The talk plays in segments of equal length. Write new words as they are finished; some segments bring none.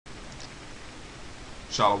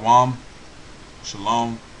Shalom,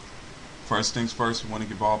 shalom. First things first, we want to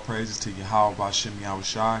give all praises to Yahweh Ba'Shem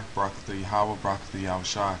Yahushai, Barakatha Yahweh, Barakatha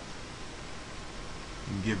Yahushai.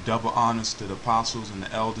 And give double honors to the apostles and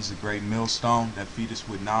the elders, the great millstone that feed us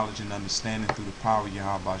with knowledge and understanding through the power of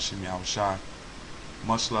Yahweh Ba'Shem Yahushai.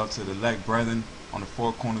 Much love to the elect brethren on the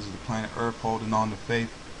four corners of the planet Earth, holding on to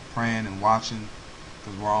faith, praying and watching,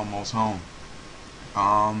 because we're almost home.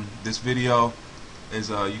 This video is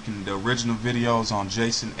the original videos on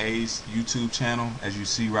Jason A's YouTube channel, as you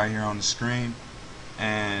see right here on the screen.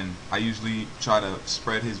 And I usually try to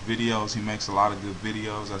spread his videos. He makes a lot of good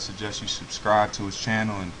videos. I suggest you subscribe to his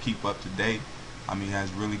channel and keep up to date. I mean, he has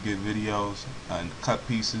really good videos and cut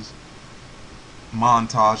pieces,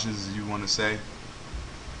 montages, as you want to say.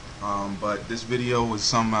 But this video was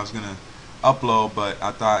something I was gonna upload, but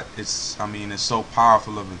I thought it's so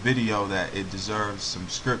powerful of a video that it deserves some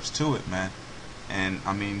scripts to it, man. And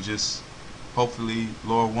I mean, just hopefully,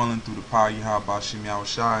 Lord willing, through the power of Yahweh Ba'Shem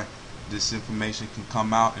Yahushai, this information can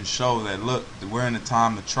come out and show that, look, we're in a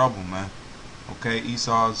time of trouble, man. Okay,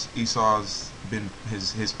 Esau's been,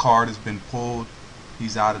 his card has been pulled.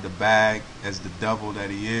 He's out of the bag as the devil that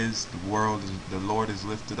he is. The Lord has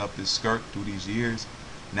lifted up his skirt through these years.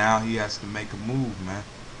 Now he has to make a move, man.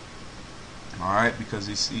 All right, because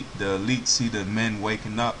the elite see the men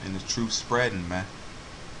waking up and the truth spreading, man.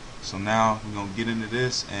 So now we're gonna get into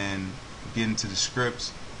this and get into the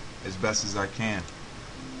scripts as best as I can.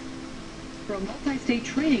 For a multi-state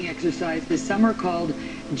training exercise this summer called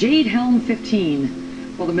JADE HELM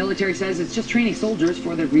 15. While the military says it's just training soldiers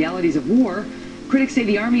for the realities of war, critics say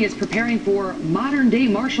the Army is preparing for modern-day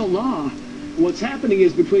martial law. What's happening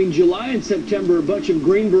is between July and September, a bunch of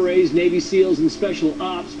Green Berets, Navy SEALs, and Special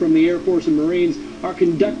Ops from the Air Force and Marines are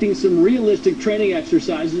conducting some realistic training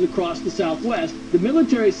exercises across the Southwest. The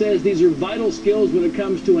military says these are vital skills when it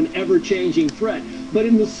comes to an ever-changing threat. But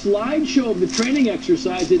in the slideshow of the training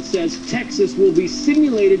exercise, it says Texas will be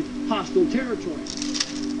simulated hostile territory.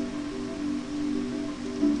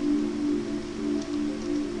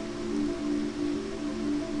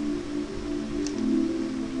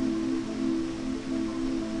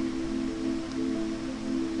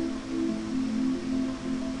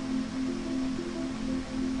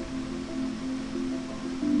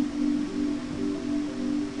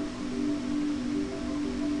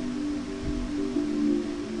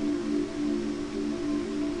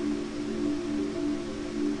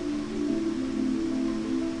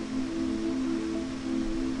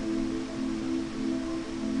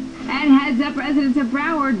 And heads up, residents of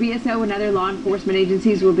Broward, BSO, and other law enforcement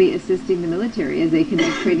agencies will be assisting the military as they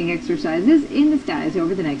conduct training exercises in the skies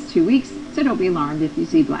over the next 2 weeks. So don't be alarmed if you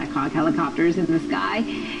see Black Hawk helicopters in the sky.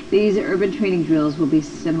 These urban training drills will be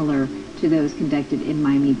similar to those conducted in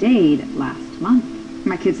Miami-Dade last month.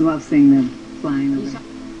 My kids love seeing them flying over.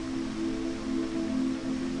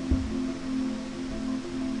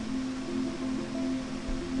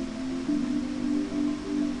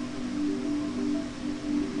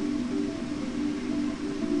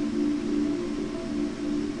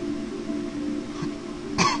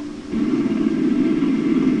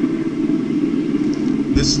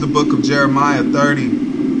 This is the book of Jeremiah 30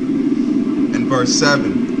 and verse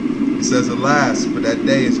 7. It says, "Alas, for that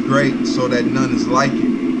day is great, so that none is like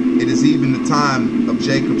it. It is even the time of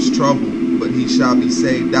Jacob's trouble, but he shall be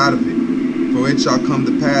saved out of it. For it shall come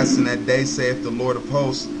to pass in that day, saith the Lord of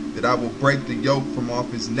hosts, that I will break the yoke from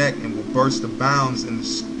off his neck, and will burst the bounds, and the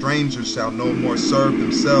strangers shall no more serve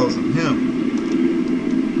themselves of him."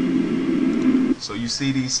 So you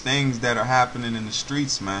see these things that are happening in the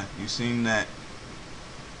streets, man. You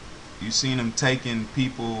seen them taking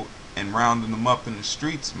people and rounding them up in the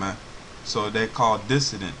streets, man. So they're called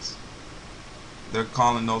dissidents. They're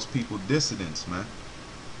calling those people dissidents, man.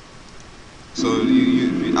 So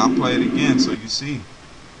I'll play it again so you see.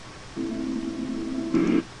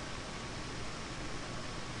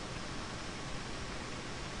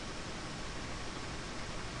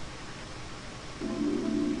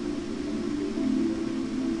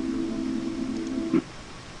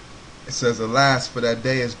 It says, "Alas, for that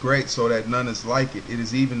day is great, so that none is like it. It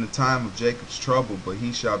is even the time of Jacob's trouble, but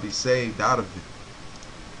he shall be saved out of it."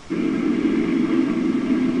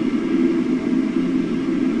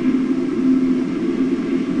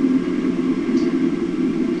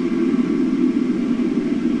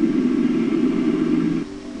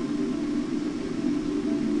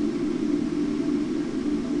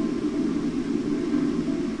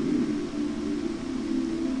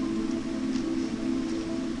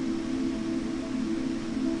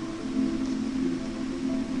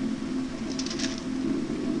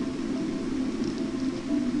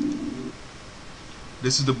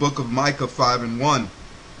 This is the book of Micah 5 and 1.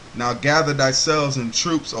 Now gather thyself in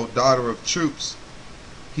troops, O daughter of troops.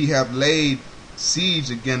 He have laid siege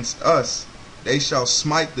against us. They shall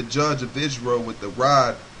smite the judge of Israel with the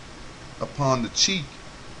rod upon the cheek.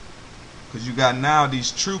 Because you got now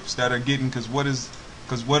these troops that are getting, because what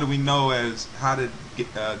do we know as, how did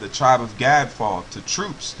the tribe of Gad fall? To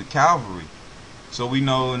troops, to cavalry. So we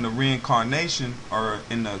know in the reincarnation, or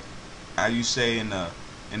in the, how you say, in the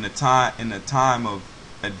time of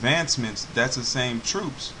advancements, that's the same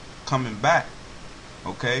troops coming back.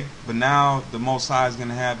 Okay, but now the Most High is going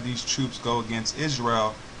to have these troops go against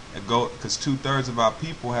Israel, and go, because 2/3 of our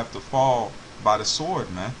people have to fall by the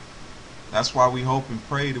sword, man. That's why we hope and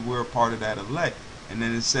pray that we're a part of that elect. And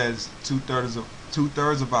then it says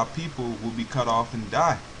 2/3 of our people will be cut off and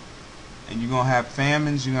die. And you're gonna have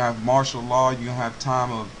famines, you're gonna have martial law, you're gonna have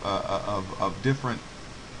time of different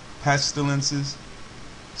pestilences.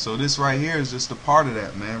 So this right here is just a part of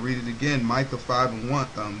that, man. Read it again, Micah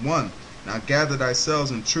 5:1. Now gather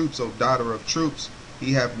thyself in troops, O daughter of troops.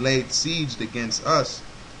 He hath laid siege against us.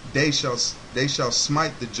 They shall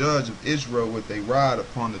smite the judge of Israel with a rod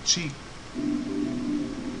upon the cheek.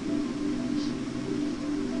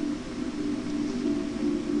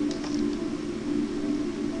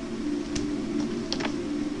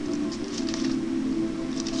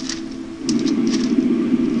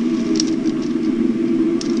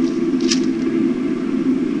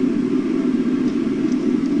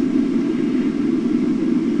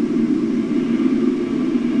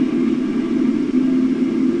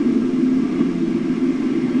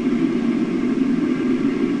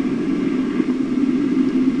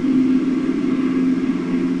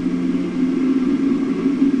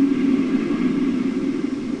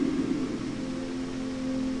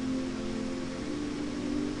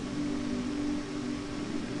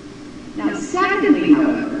 Now, secondly,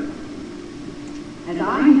 however, as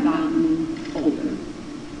I have gotten older,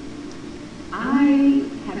 I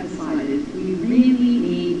have decided we really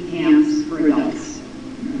need camps for adults.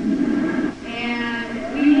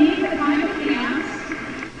 And we need the kind of camps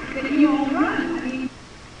that you all run. I mean,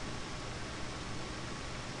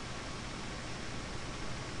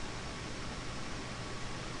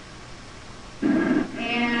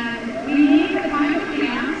 and we need the kind of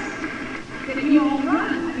camps that you all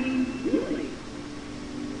run. I mean, really.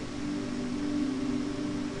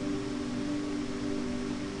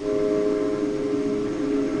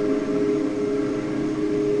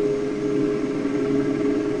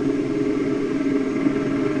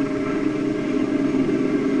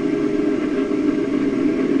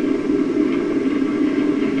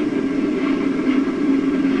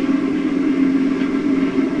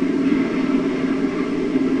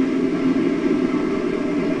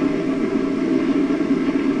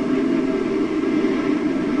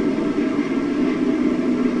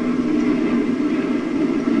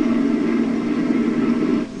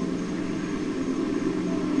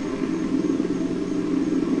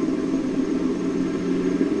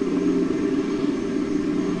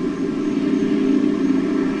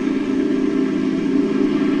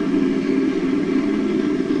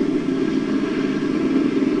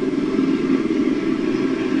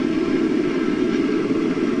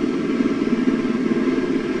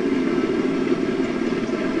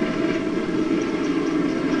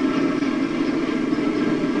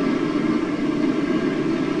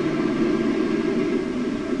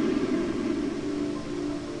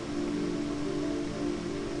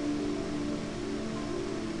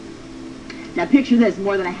 Now picture this,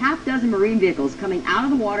 more than a half dozen Marine vehicles coming out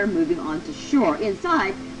of the water, moving onto shore.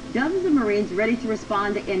 Inside, dozens of Marines ready to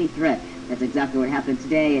respond to any threat. That's exactly what happened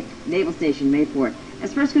today at Naval Station Mayport.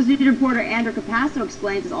 As First Coast News reporter Andrew Capasso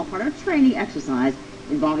explains, it's all part of a training exercise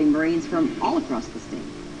involving Marines from all across the state.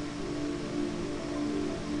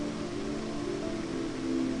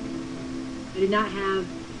 I did not have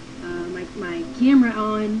my camera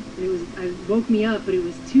on. It woke me up, but it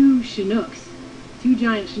was two Chinooks. Two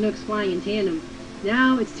giant Chinooks flying in tandem.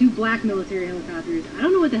 Now it's two black military helicopters. I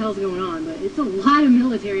don't know what the hell's going on, but it's a lot of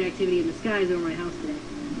military activity in the skies over my house today.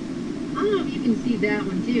 I don't know if you can see that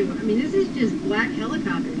one too. I mean, this is just black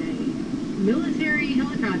helicopter day. Military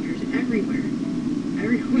helicopters everywhere.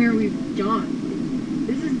 Everywhere we've gone.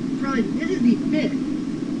 This is the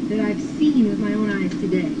fifth that I've seen with my own eyes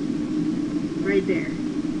today. Right there.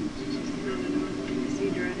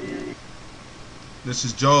 This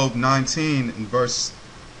is Job 19 in verse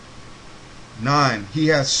 9. He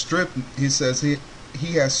has stripped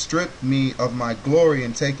me of my glory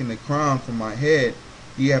and taken the crown from my head.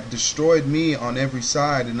 He hath destroyed me on every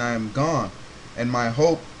side, and I am gone. And my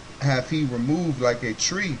hope hath he removed like a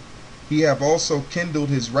tree. He have also kindled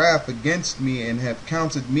his wrath against me, and have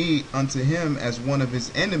counted me unto him as one of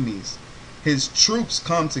his enemies. His troops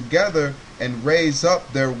come together and raise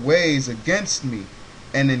up their ways against me,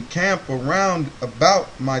 and encamp around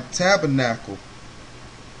about my tabernacle.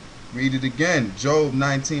 Read it again, Job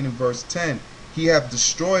 19 and verse 10. He hath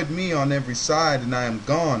destroyed me on every side, and I am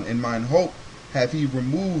gone, and mine hope hath he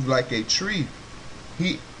removed like a tree.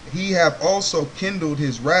 He hath also kindled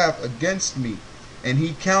his wrath against me, and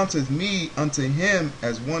he counteth me unto him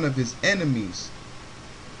as one of his enemies.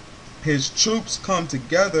 His troops come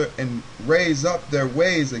together and raise up their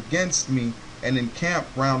ways against me, and encamp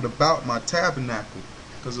round about my tabernacle.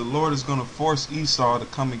 Because the Lord is going to force Esau to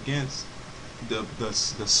come against the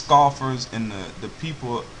scoffers and the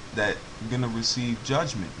people that are going to receive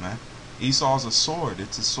judgment, man. Esau's a sword.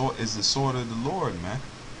 It's the sword of the Lord, man.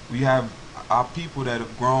 We have our people that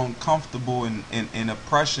have grown comfortable in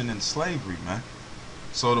oppression and slavery, man.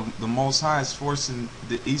 So the Most High is forcing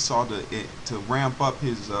the Esau to ramp up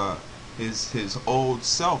his old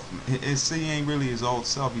self. He ain't really his old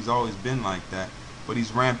self. He's always been like that. But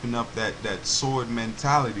he's ramping up that sword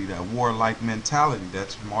mentality, that warlike mentality.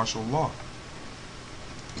 That's martial law.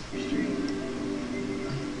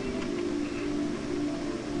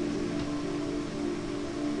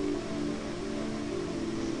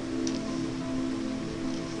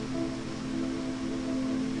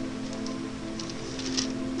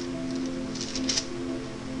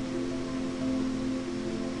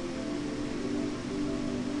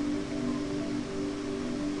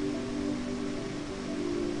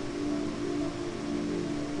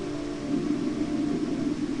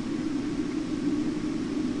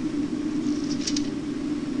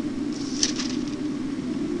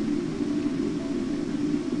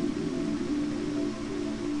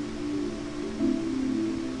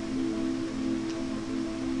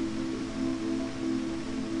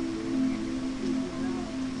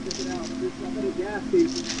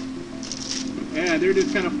 Yeah, they're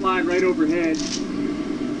just kind of flying right overhead.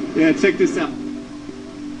 Yeah, check this out.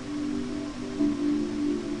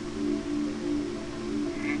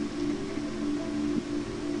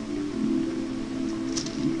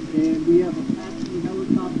 And we have Apache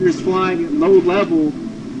helicopters flying at low level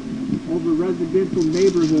over residential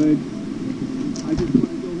neighborhoods. I just want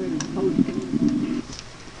to go ahead and post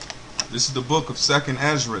it. This is the book of 2nd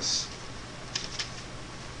Ezra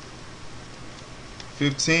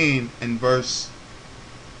 15 and verse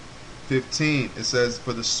 15. It says,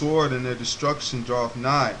 "For the sword and their destruction draweth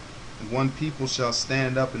nigh, and one people shall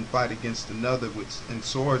stand up and fight against another and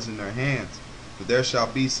swords in their hands. For there shall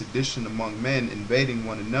be sedition among men, invading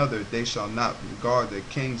one another. They shall not regard their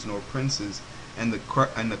kings nor princes, and the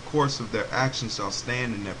course of their actions shall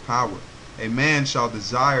stand in their power. A man shall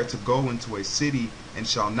desire to go into a city and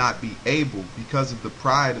shall not be able, because of the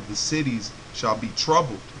pride of the cities shall be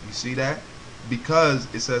troubled." You see that? Because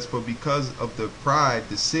it says, "For because of the pride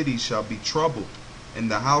the cities shall be troubled, and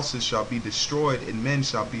the houses shall be destroyed, and men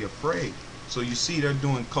shall be afraid." So you see, they're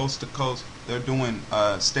doing coast to coast. They're doing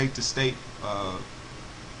state to state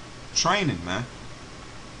training, man.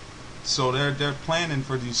 So they're planning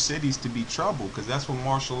for these cities to be troubled, because that's what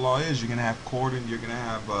martial law is. You're gonna have cordon. You're gonna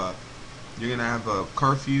have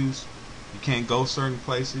curfews. You can't go certain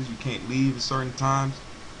places. You can't leave at certain times.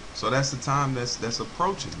 So that's the time that's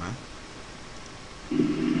approaching, man.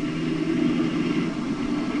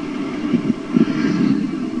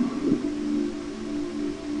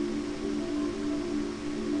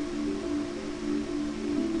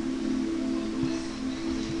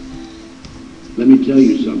 Let me tell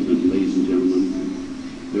you something, ladies and gentlemen.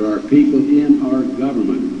 There are people in our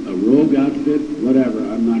government, a rogue outfit, whatever,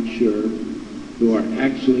 I'm not sure, who are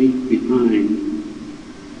actually behind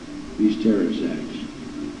these terrorist acts.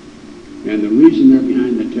 And the reason they're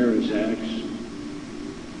behind the terrorist acts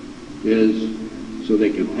is so they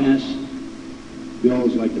can pass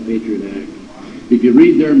bills like the Patriot Act. If you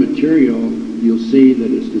read their material, you'll see that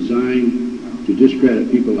it's designed to discredit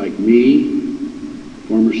people like me,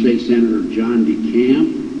 former State Senator John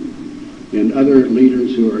DeCamp, and other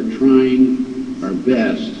leaders who are trying our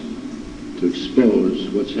best to expose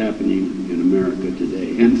what's happening in America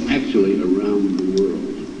today, and actually around the world.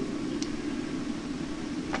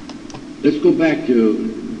 Let's go back to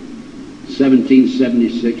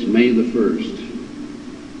 1776, May the 1st.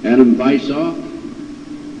 Adam Weishaupt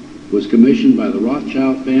was commissioned by the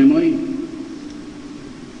Rothschild family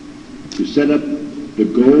to set up the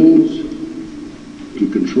goals to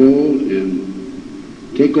control and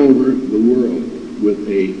take over the world with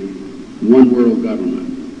a one-world government.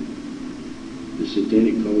 The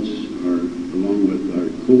satanic cults are, along with our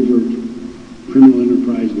covert criminal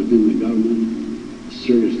enterprise within the government, a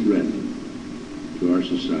serious threat to our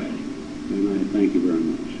society. And I thank you very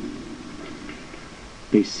much.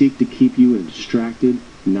 They seek to keep you in a distracted,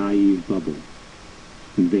 naive bubble.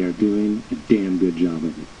 And they are doing a damn good job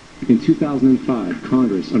of it. In 2005,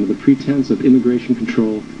 Congress, under the pretense of immigration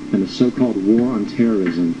control and the so-called war on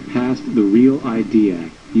terrorism, passed the REAL ID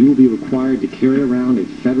Act. You will be required to carry around a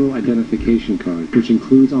federal identification card, which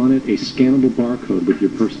includes on it a scannable barcode with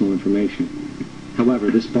your personal information.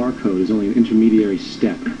 However, this barcode is only an intermediary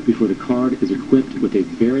step before the card is equipped with a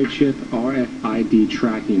VeriChip RFID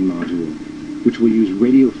tracking module, which will use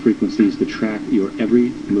radio frequencies to track your every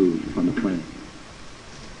move on the planet.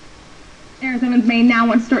 Arizonans may now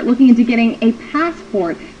want to start looking into getting a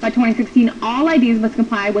passport. By 2016, all IDs must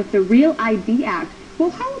comply with the REAL ID Act. Well,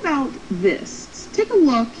 how about this? Take a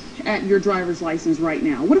look at your driver's license right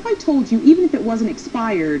now. What if I told you, even if it wasn't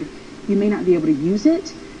expired, you may not be able to use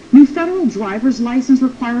it? New federal driver's license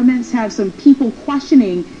requirements have some people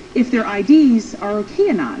questioning if their IDs are okay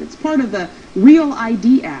or not. It's part of the REAL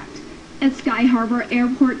ID Act. At Sky Harbor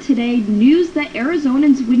Airport today, news that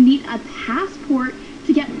Arizonans would need a passport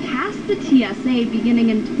to get past the TSA beginning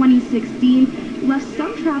in 2016 left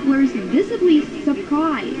some travelers visibly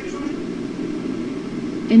surprised.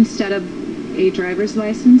 Instead of a driver's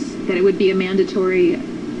license, that it would be a mandatory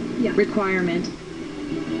requirement.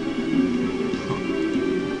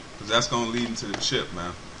 That's going to lead into the chip,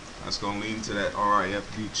 man. That's going to lead into that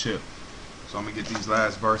RIFD chip. So I'm going to get these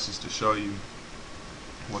last verses to show you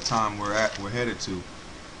what time we're headed to.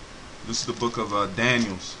 This is the book of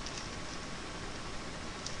Daniels.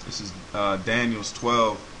 This is Daniels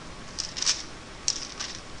 12.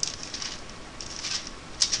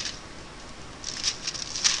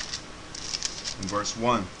 In verse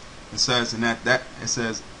 1. It says, and at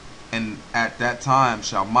that time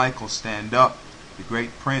shall Michael stand up, the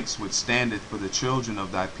great prince which standeth for the children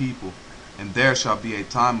of thy people, and there shall be a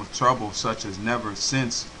time of trouble such as never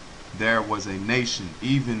since there was a nation,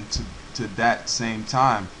 even to that same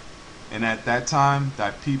time. And at that time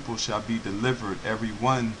thy people shall be delivered, every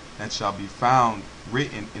one that shall be found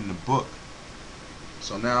written in the book.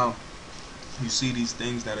 So now you see these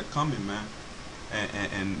things that are coming, man,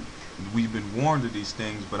 and we've been warned of these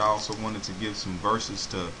things, but I also wanted to give some verses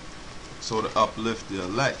to sort of uplift the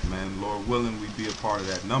elect, man. Lord willing, we be a part of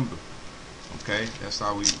that number. Okay, that's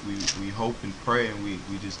how we hope and pray, and we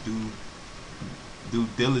just do due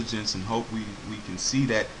diligence and hope we can see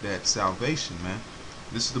that salvation, man.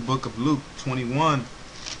 This is the book of Luke 21,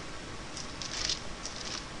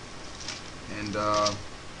 and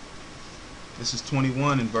this is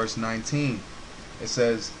 21 in verse 19. It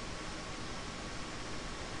says,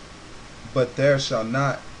 but there shall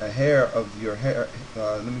not a hair of your hair,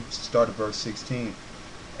 let me start at verse 16.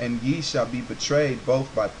 And ye shall be betrayed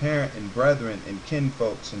both by parent and brethren and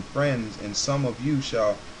kinfolks and friends, and some of you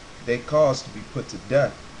shall they cause to be put to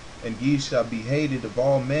death. And ye shall be hated of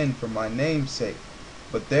all men for my name's sake.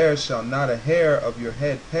 But there shall not a hair of your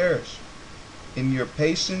head perish. In your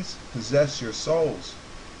patience possess your souls.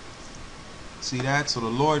 See that? So the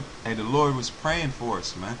Lord was praying for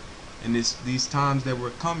us, man. And these times that were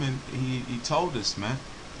coming, he told us, man.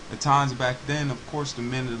 The times back then, of course, the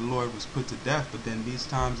men of the Lord was put to death. But then these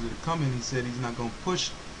times that are coming, he said he's not going to push.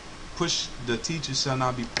 The teachers shall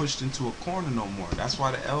not be pushed into a corner no more. That's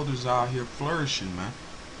why the elders are out here flourishing, man.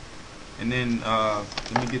 And then,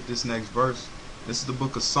 let me get this next verse. This is the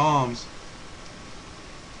book of Psalms.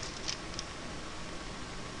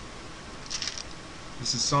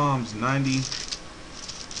 This is Psalms 93.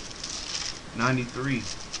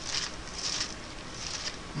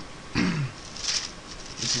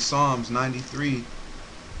 This is Psalms 93,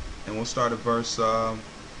 and we'll start at verse, or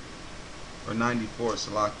 94,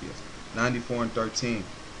 Salakia. 94 and 13.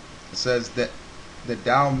 It says that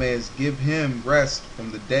thou mayest give him rest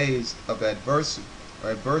from the days of adversity,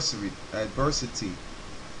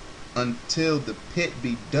 until the pit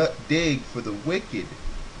be digged for the wicked.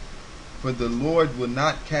 For the Lord will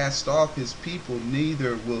not cast off his people,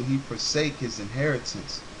 neither will he forsake his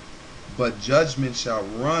inheritance. But judgment shall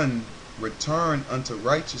return unto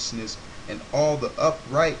righteousness, and all the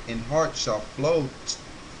upright in heart shall follow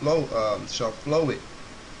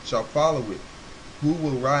it. Who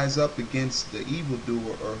will rise up against the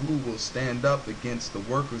evildoer, or who will stand up against the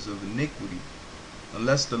workers of iniquity?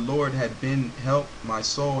 Unless the Lord had been help, my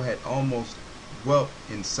soul had almost dwelt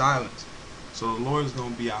in silence. So the Lord is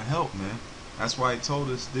going to be our help, man. That's why he told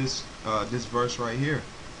us this this verse right here.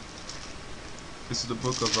 This is the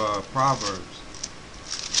book of Proverbs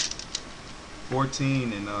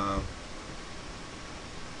 14 and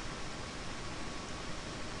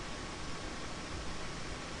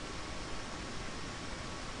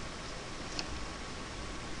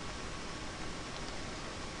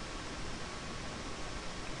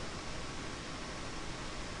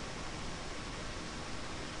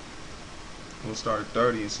we'll start at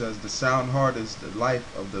 30. It says, the sound heart is the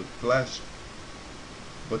life of the flesh,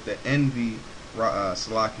 but the envy,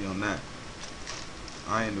 Salaki on that.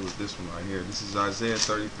 I ended with this one right here. This is Isaiah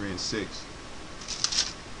 33:6.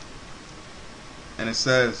 And it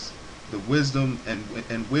says, the wisdom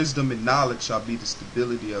and knowledge shall be the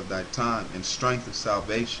stability of thy time, and strength of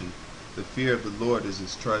salvation. The fear of the Lord is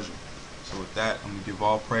his treasure. So with that, I'm going to give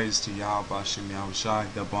all praise to Yahweh Bashem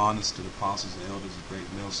Yahushai, double honors to the apostles and elders of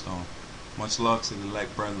Great Millstone. Much love to the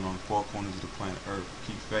elect brethren on the four corners of the planet Earth.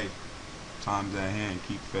 Keep faith. Time's at hand.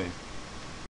 Keep faith.